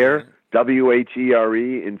 Where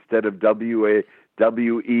WHERE instead of WE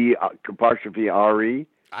apostrophe RE?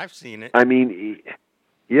 I've seen it. I mean,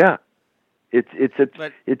 yeah. It's a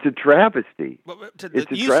travesty.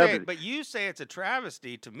 But you say it's a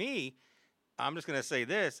travesty. To me, I'm just going to say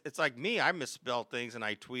this. It's like me. I misspell things and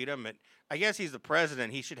I tweet them. And I guess he's the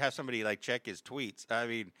president. He should have somebody check his tweets. I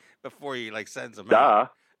mean, before he sends them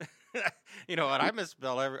out. And I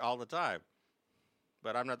misspell all the time.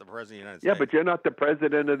 But I'm not the president of the United States. Yeah, but you're not the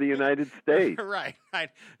president of the United States. Right.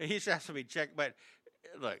 He should have somebody check. But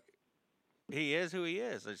look, he is who he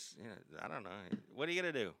is. I don't know. What are you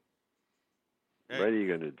going to do? What are you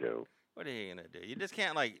going to do? What are you going to do? You just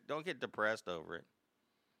can't, don't get depressed over it.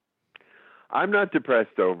 I'm not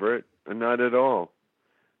depressed over it. Not at all.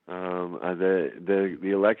 The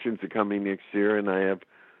elections are coming next year, and I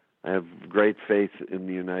have great faith in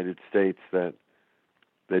the United States that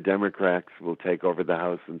the Democrats will take over the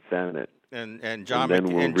House and Senate. And John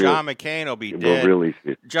McCain will be dead. We'll really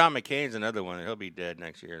see. John McCain's another one. He'll be dead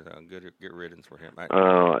next year. So get riddance for him.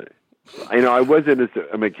 I wasn't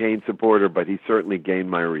a McCain supporter, but he certainly gained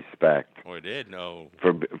my respect. Oh, he did? No.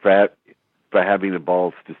 For having the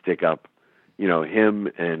balls to stick up, him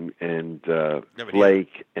and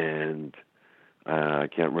Blake and I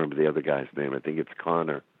can't remember the other guy's name. I think it's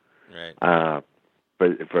Connor. Right.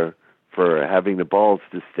 But for having the balls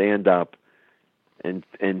to stand up and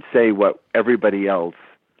say what everybody else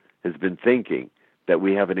has been thinking, that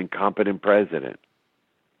we have an incompetent president.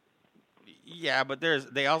 Yeah, but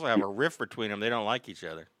they also have a rift between them. They don't like each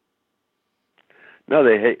other. No,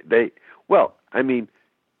 well, I mean,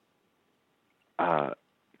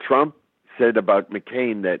 Trump said about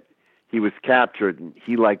McCain that he was captured and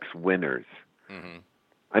he likes winners. Mm-hmm.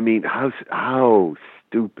 I mean, how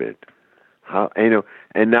stupid.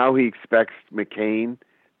 And now he expects McCain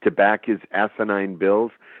to back his asinine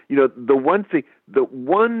bills. The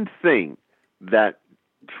one thing that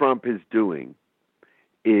Trump is doing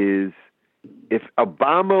is, if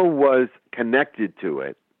Obama was connected to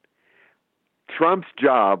it, Trump's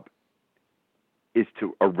job is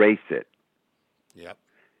to erase it. Yep.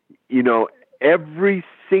 Every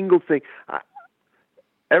single thing,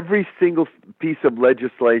 every single piece of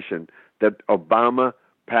legislation that Obama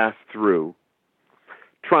passed through,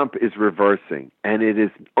 Trump is reversing, and it is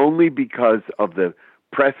only because of the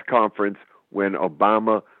press conference when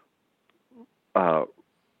Obama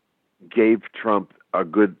gave Trump a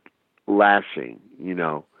good lashing,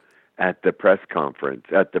 at the press conference,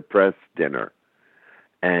 at the press dinner.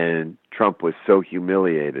 And Trump was so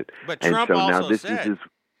humiliated. But and Trump so also now this said, is his,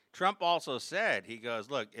 Trump also said, he goes,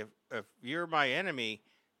 look, if you're my enemy,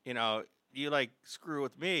 you like screw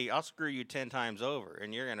with me, I'll screw you 10 times over,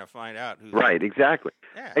 and you're going to find out who's right, exactly.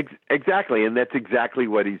 Yeah. Exactly, and that's exactly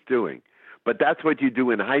what he's doing. But that's what you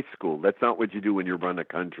do in high school. That's not what you do when you run a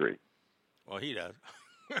country. Well, he does.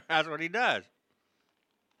 That's what he does.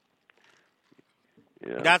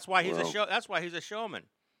 Yeah, that's why he's That's why he's a showman.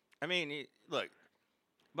 I mean, look,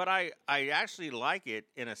 but I actually like it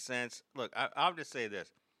in a sense. Look, I'll just say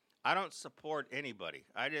this: I don't support anybody.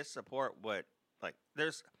 I just support what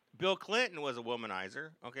there's. Bill Clinton was a womanizer.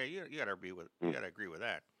 Okay, you got to agree with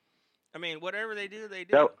that. I mean, whatever they do, they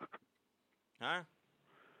do. Huh?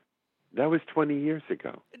 That was 20 years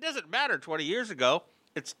ago. It doesn't matter. 20 years ago,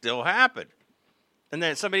 it still happened. And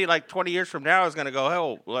then somebody 20 years from now is going to go,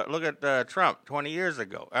 oh, look at Trump 20 years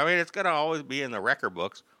ago. I mean, it's going to always be in the record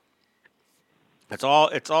books. It's all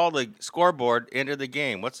the scoreboard into the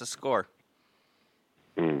game. What's the score?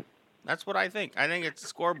 That's what I think. I think it's the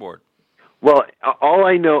scoreboard. Well, all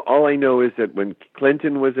I know is that when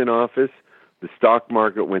Clinton was in office, the stock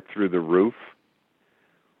market went through the roof.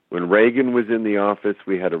 When Reagan was in the office,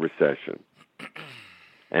 we had a recession.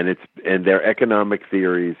 And their economic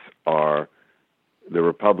theories are, the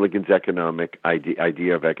Republicans' economic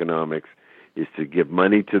idea of economics is to give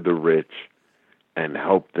money to the rich and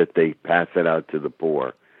hope that they pass it out to the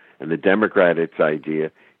poor. And the Democrats'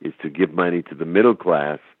 idea is to give money to the middle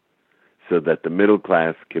class so that the middle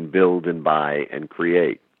class can build and buy and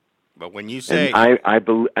create. But when you say... And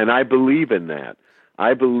I believe in that.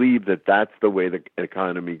 I believe that that's the way the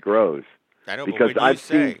economy grows. I know, because I've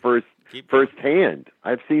seen firsthand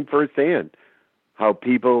how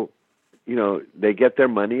people, they get their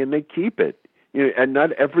money and they keep it. And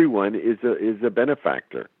not everyone is a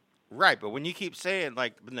benefactor. Right, but when you keep saying,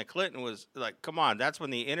 when the Clinton was, come on, that's when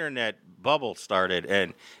the internet bubble started,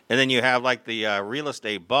 and then you have, the real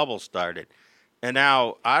estate bubble started. And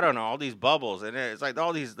now, I don't know, all these bubbles, and it's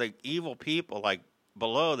all these, evil people,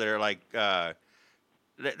 below that are,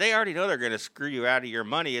 they already know they're going to screw you out of your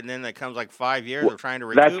money, and then it comes, 5 years of trying to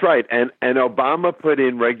recoup. That's right, and Obama put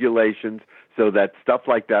in regulations so that stuff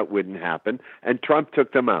like that wouldn't happen, and Trump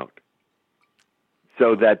took them out.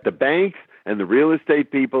 So that the banks and the real estate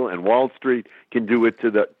people and Wall Street can do it to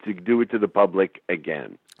the public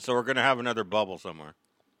again. So we're going to have another bubble somewhere.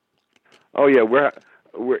 Oh yeah, we're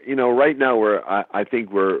right now I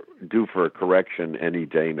think we're due for a correction any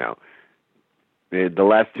day now. The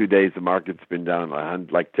last 2 days the market's been down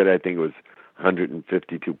today I think it was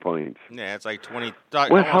 152 points. Yeah, it's 20.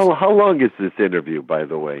 Well, how long is this interview, by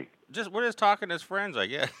the way? We're just talking as friends, I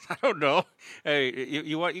guess. I don't know. Hey,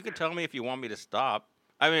 you can tell me if you want me to stop.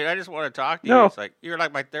 I mean, I just want to talk to you. It's you're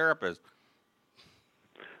like my therapist.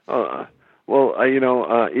 Well,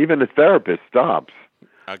 even a therapist stops.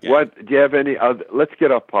 Okay. What do you have any other? Let's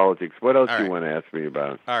get off politics. What else do you want to ask me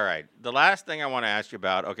about? All right. The last thing I want to ask you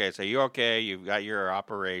about. Okay, so you're okay. You've got your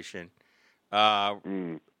operation. Tell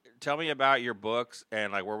me about your books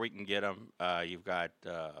and where we can get them. You've got.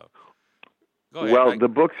 Go ahead. Well, the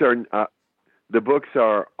books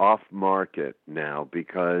are off market now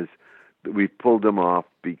because we've pulled them off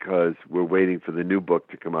because we're waiting for the new book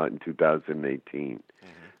to come out in 2018.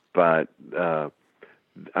 But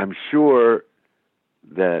I'm sure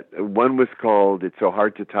that one was called "It's So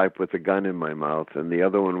Hard to Type with a Gun in My Mouth," and the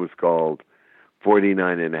other one was called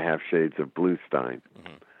 49 and a Half Shades of Bluestein.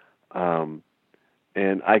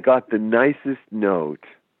 And I got the nicest note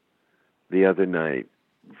the other night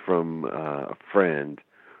from a friend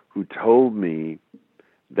who told me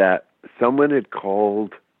that someone had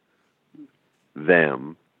called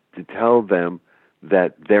them to tell them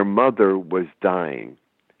that their mother was dying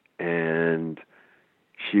and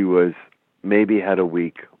she was maybe had a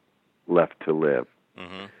week left to live.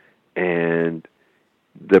 And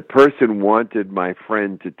the person wanted my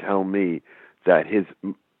friend to tell me that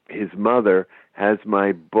his mother has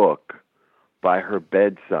my book by her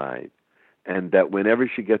bedside, and that whenever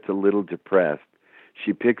she gets a little depressed,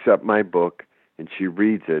 she picks up my book and she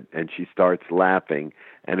reads it and she starts laughing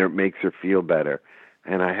and it makes her feel better.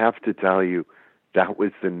 And I have to tell you, that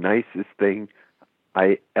was the nicest thing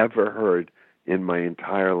I ever heard in my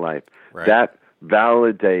entire life. Right. That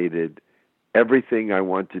validated everything I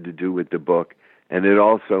wanted to do with the book, and it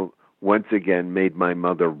also, once again, made my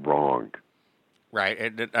mother wrong. Right,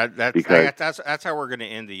 and that's how we're going to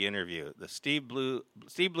end the interview. The Steve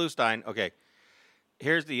Bluestein. Okay,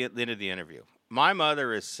 here's the end of the interview. My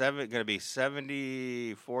mother is going to be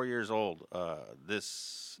 74 years old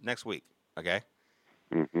this next week. Okay,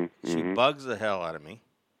 she bugs the hell out of me.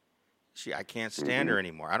 I can't stand her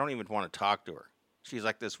anymore. I don't even want to talk to her. She's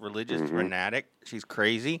like this religious fanatic. She's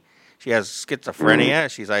crazy. She has schizophrenia.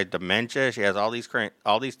 She's like dementia. She has all these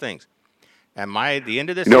things. And the end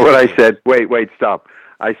of this. You know what I said? Wait, stop.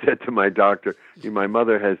 I said to my doctor, my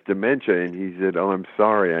mother has dementia, and he said, "Oh, I'm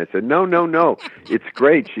sorry." I said, No. It's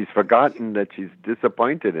great. She's forgotten that she's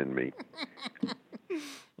disappointed in me.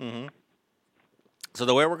 So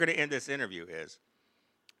the way we're going to end this interview is,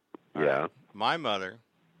 my mother,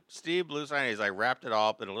 Steve Bluestein, is like wrapped it all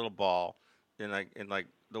up in a little ball, in like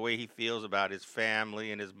the way he feels about his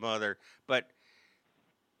family and his mother, but.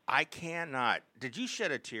 I cannot. Did you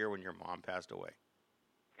shed a tear when your mom passed away?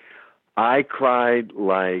 I cried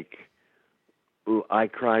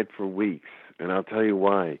for weeks, and I'll tell you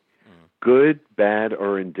why. Good, bad,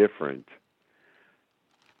 or indifferent,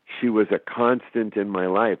 she was a constant in my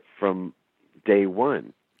life from day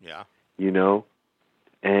one. Yeah.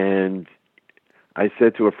 And I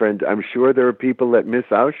said to a friend, I'm sure there are people that miss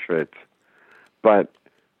Auschwitz, but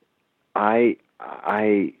that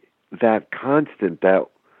constant,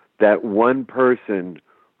 that one person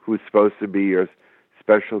who's supposed to be your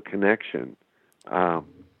special connection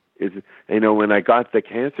is, when I got the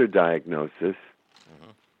cancer diagnosis,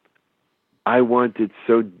 I wanted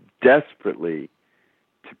so desperately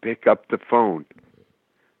to pick up the phone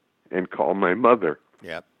and call my mother.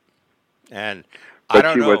 Yep. And but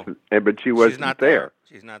I don't know. She wasn't there.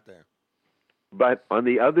 She's not there. But on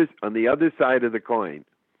the other side of the coin,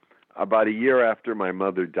 about a year after my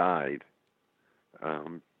mother died,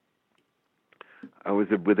 I was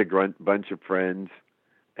with a bunch of friends,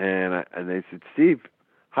 and they said, "Steve,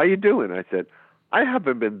 how you doing?" I said, "I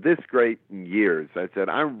haven't been this great in years." I said,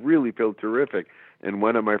 "I really feel terrific." And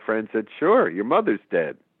one of my friends said, "Sure, your mother's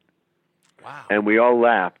dead." Wow. And we all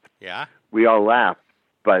laughed. Yeah. We all laughed,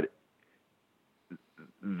 but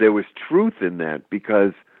there was truth in that,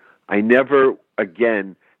 because I never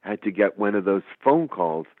again had to get one of those phone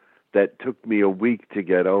calls that took me a week to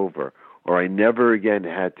get over. Or I never again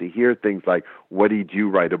had to hear things like, "What did you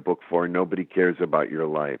write a book for? Nobody cares about your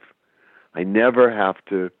life." I never have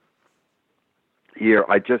to hear,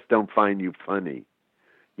 "I just don't find you funny."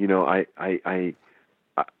 I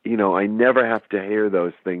never have to hear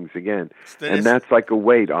those things again. And that's like a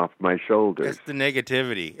weight off my shoulders. It's the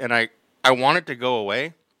negativity. And I want it to go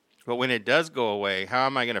away. But when it does go away, how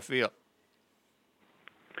am I going to feel?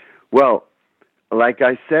 Well, like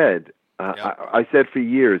I said, I said for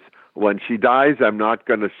years, when she dies, I'm not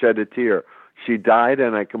going to shed a tear. She died,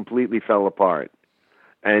 and I completely fell apart.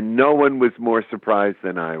 And no one was more surprised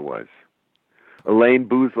than I was. Elaine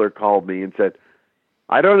Boozler called me and said,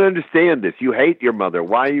 "I don't understand this. You hate your mother.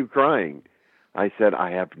 Why are you crying?" I said,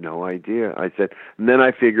 "I have no idea." I said, and then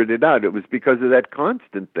I figured it out. It was because of that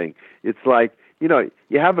constant thing. It's like, you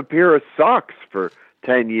have a pair of socks for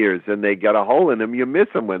 10 years, and they get a hole in them. You miss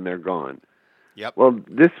them when they're gone. Yep. Well,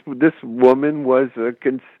 this woman was a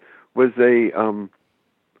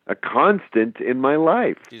constant in my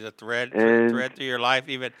life. She's a thread through your life,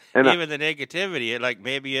 even the negativity.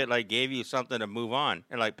 Maybe it gave you something to move on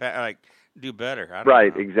and do better. I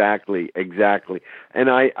don't know. Exactly. And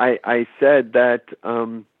I said that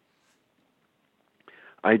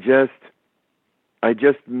I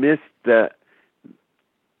just missed the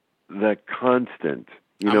constant.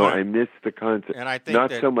 I missed the constant. And I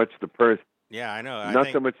think so much the person. Yeah, I know.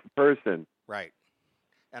 So much the person. Right.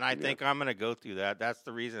 And I think I'm going to go through that. That's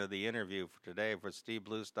the reason of the interview for today for Steve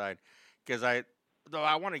Bluestein, because I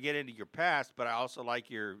want to get into your past, but I also like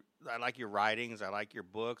your writings, I like your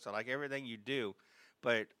books, I like everything you do.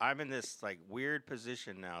 But I'm in this weird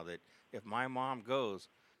position now that if my mom goes,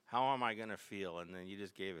 how am I going to feel? And then you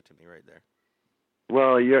just gave it to me right there.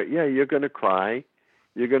 Well, you're going to cry,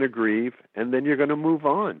 you're going to grieve, and then you're going to move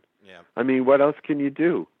on. Yeah. I mean, what else can you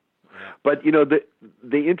do? Yeah. But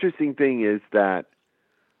the interesting thing is that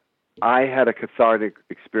I had a cathartic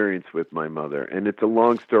experience with my mother, and it's a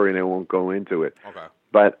long story, and I won't go into it. Okay.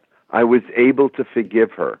 But I was able to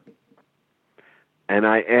forgive her, and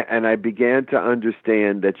I began to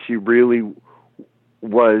understand that she really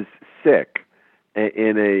was sick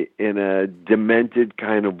in a demented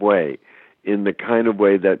kind of way, in the kind of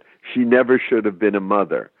way that she never should have been a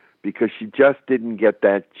mother, because she just didn't get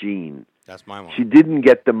that gene. That's my mom. She didn't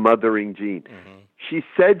get the mothering gene. Mm-hmm. She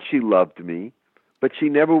said she loved me, but she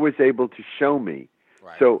never was able to show me.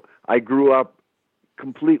 Right. So I grew up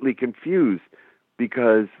completely confused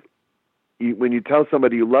because, when you tell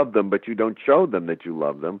somebody you love them, but you don't show them that you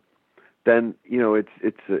love them, then it's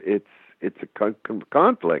a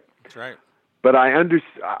conflict. That's right. But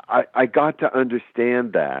I got to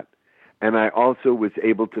understand that, and I also was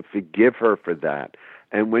able to forgive her for that.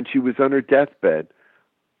 And when she was on her deathbed,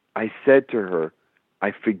 I said to her,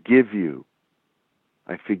 I forgive you.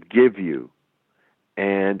 I forgive you.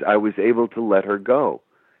 And I was able to let her go.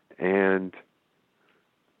 And,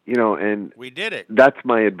 and we did it. That's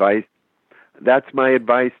my advice. That's my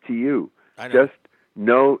advice to you. I know.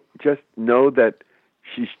 Just know that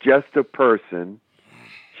she's just a person.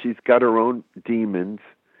 She's got her own demons.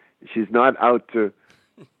 She's not out to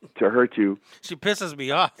hurt you. She pisses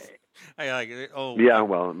me off. Yeah,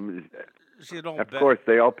 well, she don't. Of course,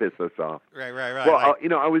 they all piss us off. Right. Well,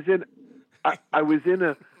 I was in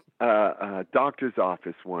a doctor's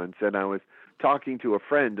office once, and I was talking to a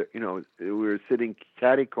friend. We were sitting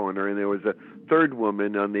catty corner, and there was a third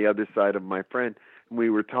woman on the other side of my friend, and we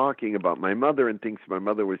were talking about my mother and things my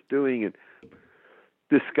mother was doing and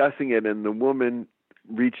discussing it, and the woman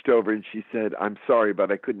reached over and she said, "I'm sorry,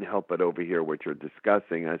 but I couldn't help but overhear what you're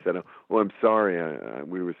discussing." I said, "Oh, I'm sorry.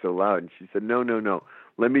 We were so loud." And she said, No.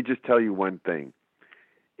 Let me just tell you one thing.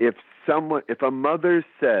 If a mother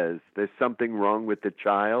says there's something wrong with the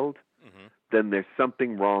child, then there's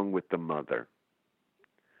something wrong with the mother."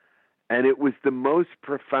 And it was the most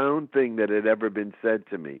profound thing that had ever been said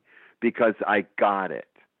to me, because I got it.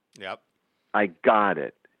 Yep. I got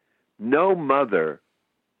it. No mother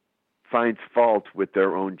finds fault with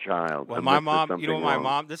their own child. Well, my mom, my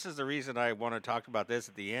mom, this is the reason I want to talk about this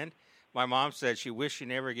at the end. My mom said she wished she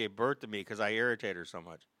never gave birth to me because I irritate her so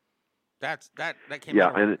much. That came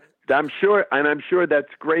out. Yeah, and I'm sure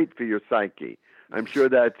that's great for your psyche. I'm sure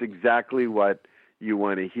that's exactly what you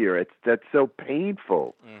want to hear. That's so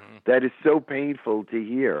painful. Mm-hmm. That is so painful to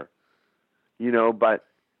hear. But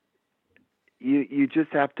you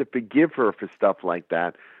just have to forgive her for stuff like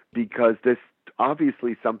that, because there's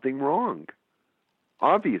obviously something wrong.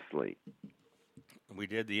 Obviously. We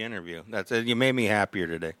did the interview. That's it. You made me happier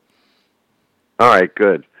today. All right,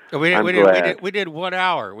 good. We did 1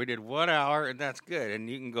 hour. We did 1 hour, and that's good. And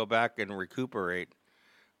you can go back and recuperate.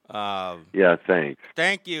 Yeah, thanks.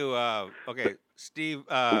 Thank you. Okay, Steve.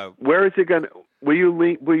 Where is it going? Will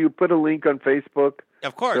you put a link on Facebook?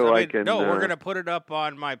 Of course. So we're going to put it up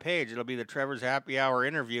on my page. It'll be the Trevor's Happy Hour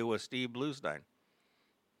interview with Steve Bluestein.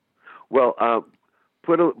 Well,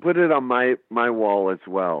 put it on my wall as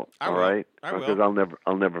well. All right? I will. Because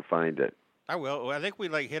I'll never find it. I will. I think we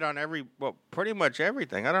hit on pretty much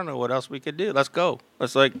everything. I don't know what else we could do. Let's go.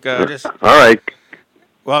 Let's just. All right.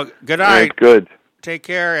 Well, good night. All right, good. Take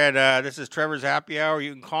care. And this is Trevor's Happy Hour.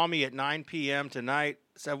 You can call me at 9 p.m. tonight,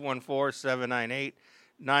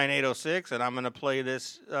 714-798-9806, and I'm going to play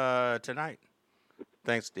this tonight.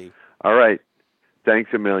 Thanks, Steve. All right.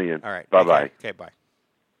 Thanks a million. All right. Bye-bye. Okay, bye.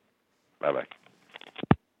 Bye-bye.